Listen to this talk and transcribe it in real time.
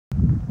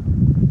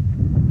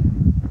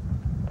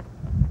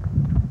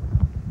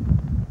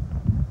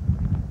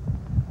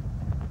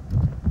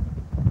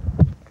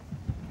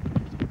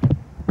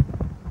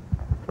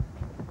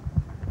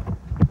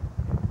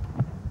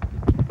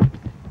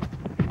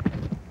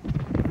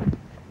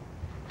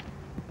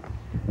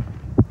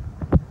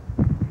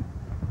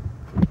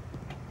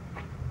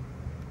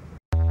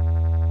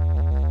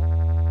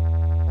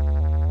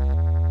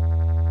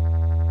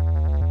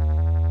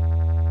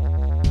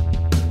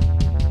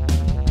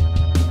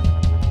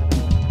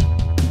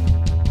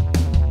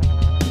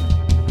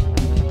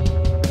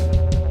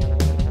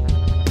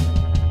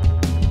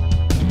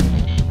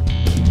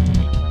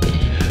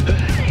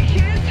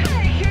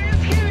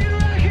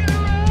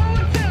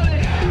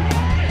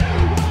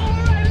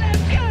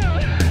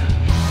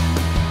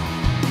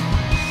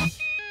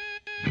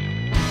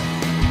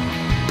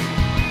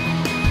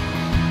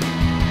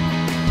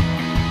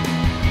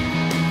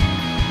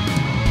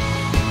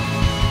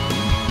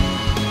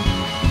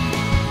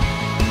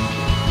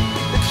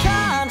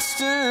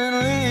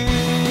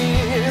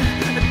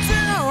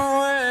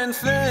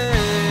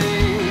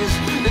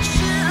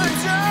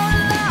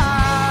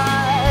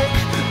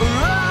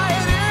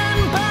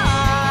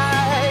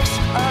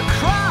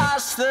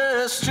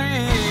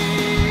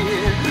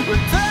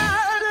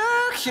without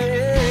a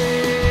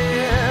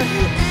care.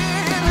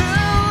 Either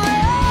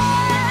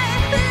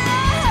way,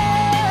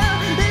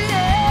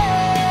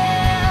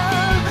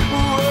 yeah.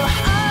 Oh,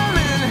 I'm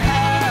in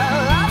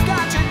hell. I've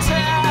got to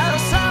tell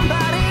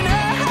somebody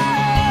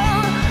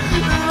now.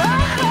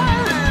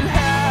 I'm in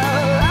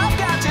hell. I've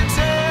got to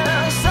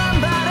tell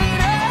somebody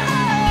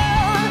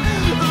now.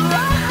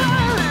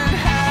 I'm in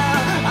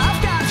hell. I've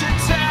got to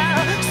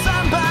tell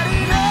somebody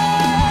now.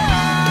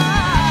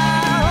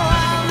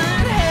 I'm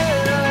in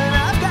hell and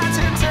I've got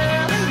to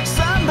tell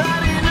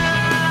somebody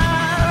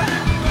now.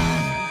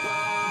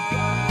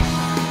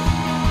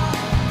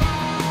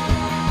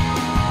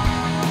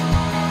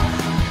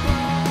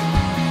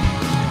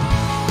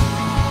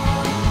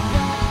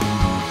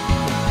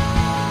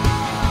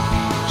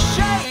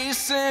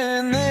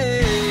 Chasing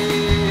the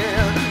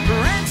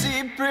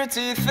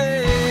pretty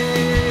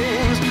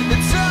things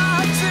that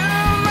talk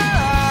too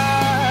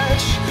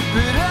much,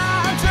 but I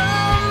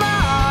don't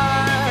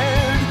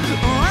mind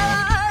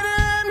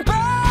riding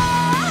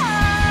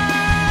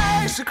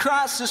bikes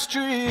across the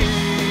street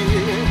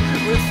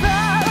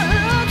without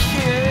a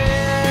care.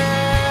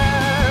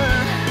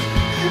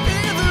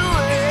 Either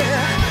way,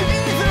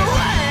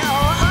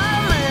 oh,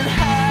 I'm in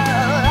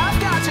hell. I've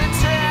got to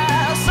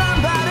tell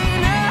somebody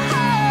now.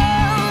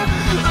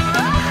 I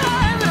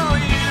know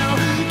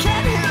you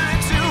can hear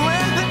it too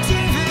when the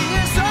TV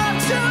is on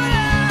too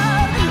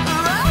loud.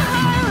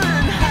 I'm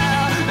in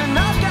hell and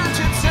I've got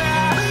to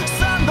tell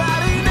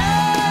somebody now.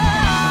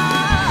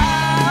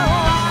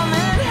 I'm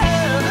in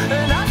hell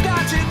and I've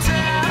got to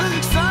tell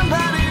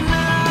somebody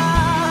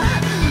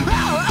now.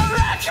 Oh, all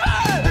right, come on.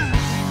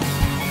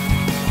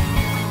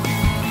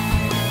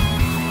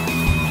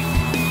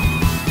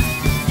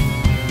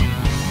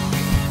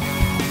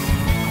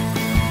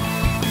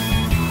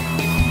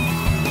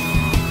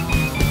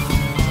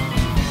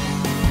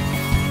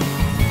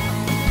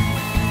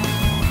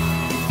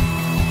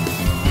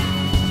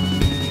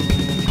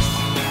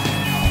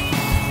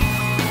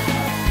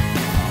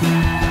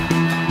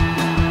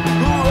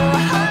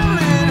 I'm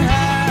in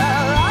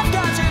hell. I've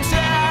got to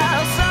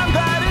tell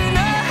somebody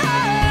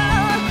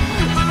now.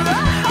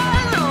 I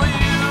know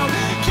you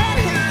can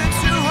hear it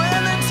too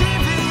when the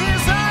TV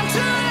is on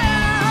too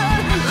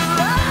loud.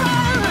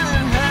 I'm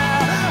in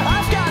hell.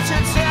 I've got to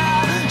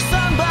tell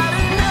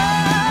somebody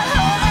now.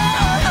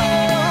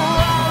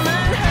 I'm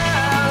in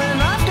hell and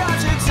I've got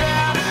to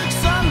tell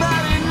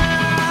somebody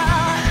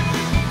now.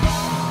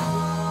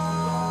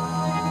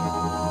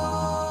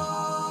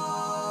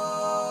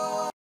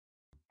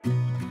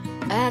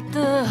 At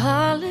the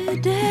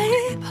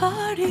holiday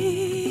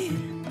party,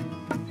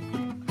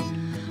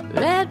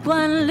 red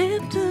wine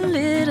lived a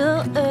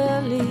little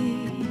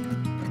early.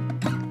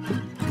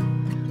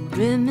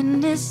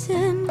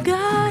 Reminiscing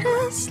got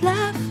us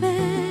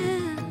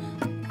laughing,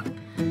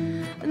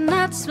 and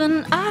that's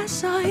when I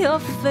saw your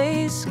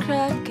face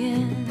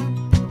cracking.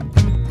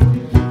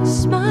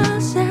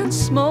 Smiles and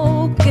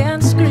smoke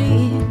and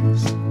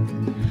screams,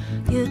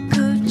 your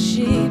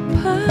Gucci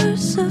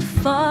purse, a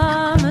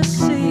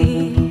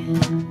pharmacy.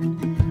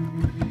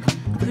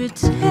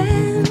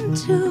 Pretend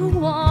to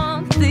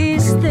want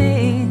these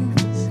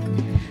things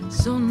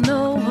so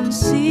no one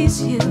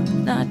sees you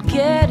not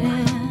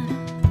getting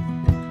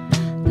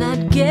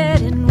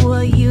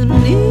what you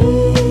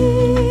need.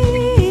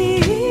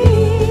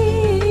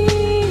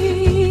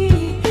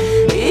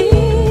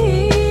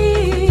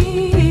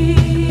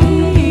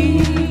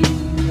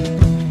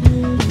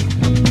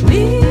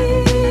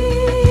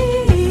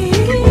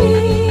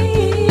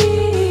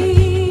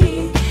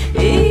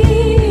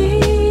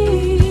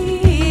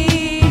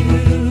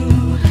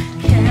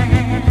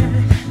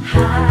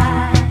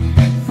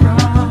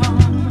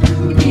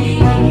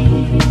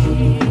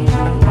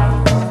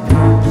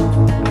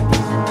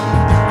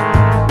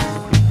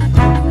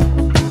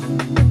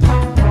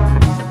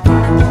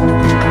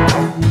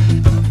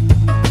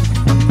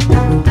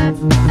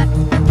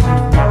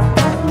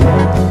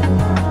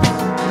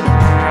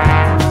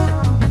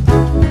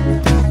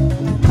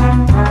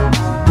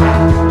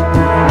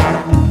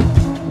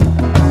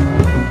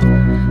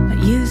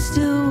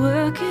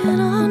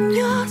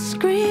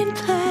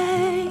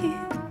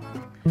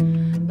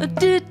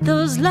 Did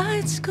those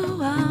lights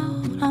go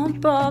out on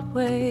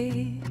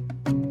Broadway?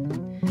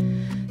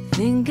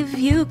 Think if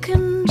you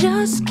can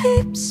just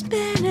keep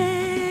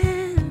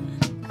spinning,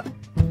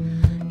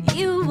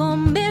 you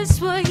won't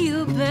miss what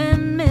you've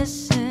been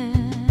missing.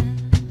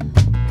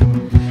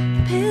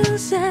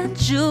 Pills and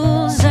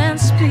jewels and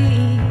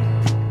speed,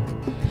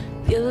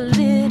 your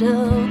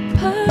little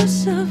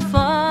purse of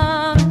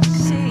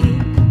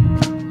pharmacy,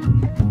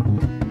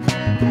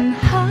 and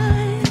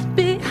hide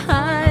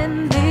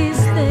behind these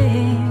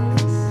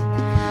things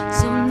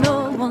so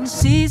no one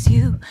sees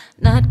you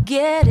not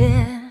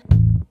getting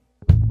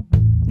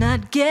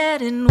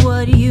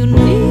what you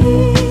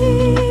need.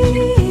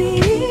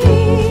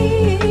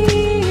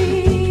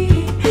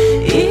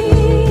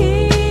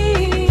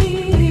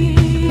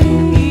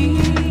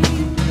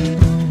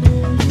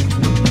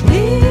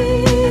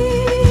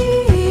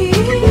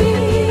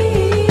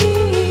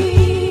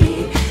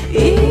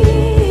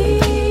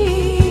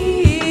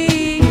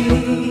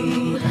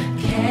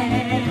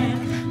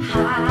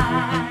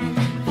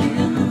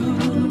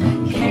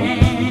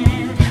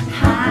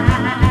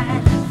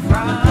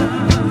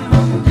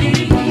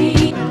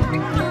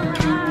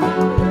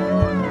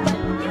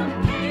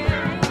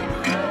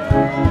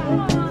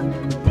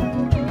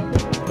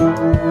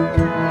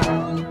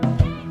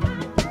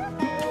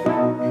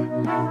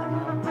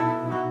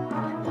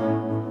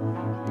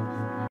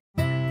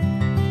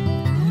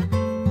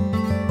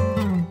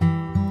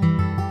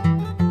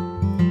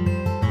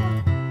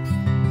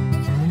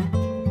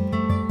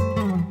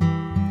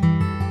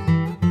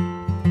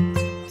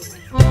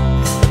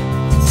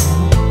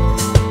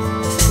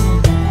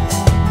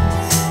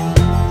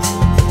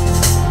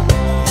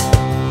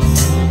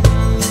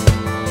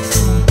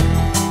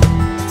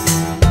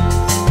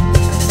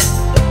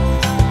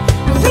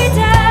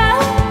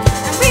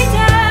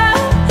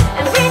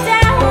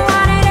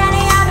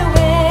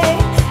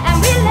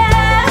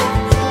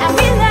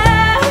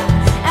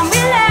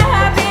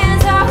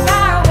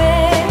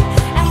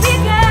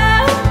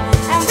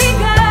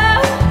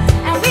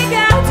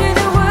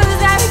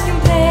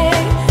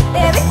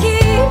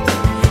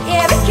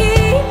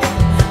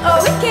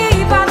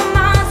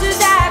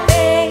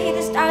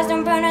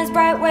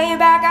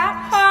 at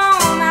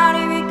home. How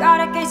do we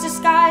gotta case the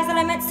skies, the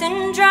limit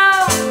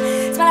syndrome?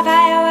 Smell of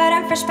firewood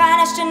and fresh pine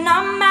etched in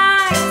our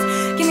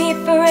minds. Give me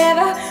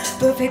forever,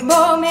 perfect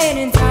moment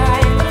in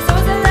time.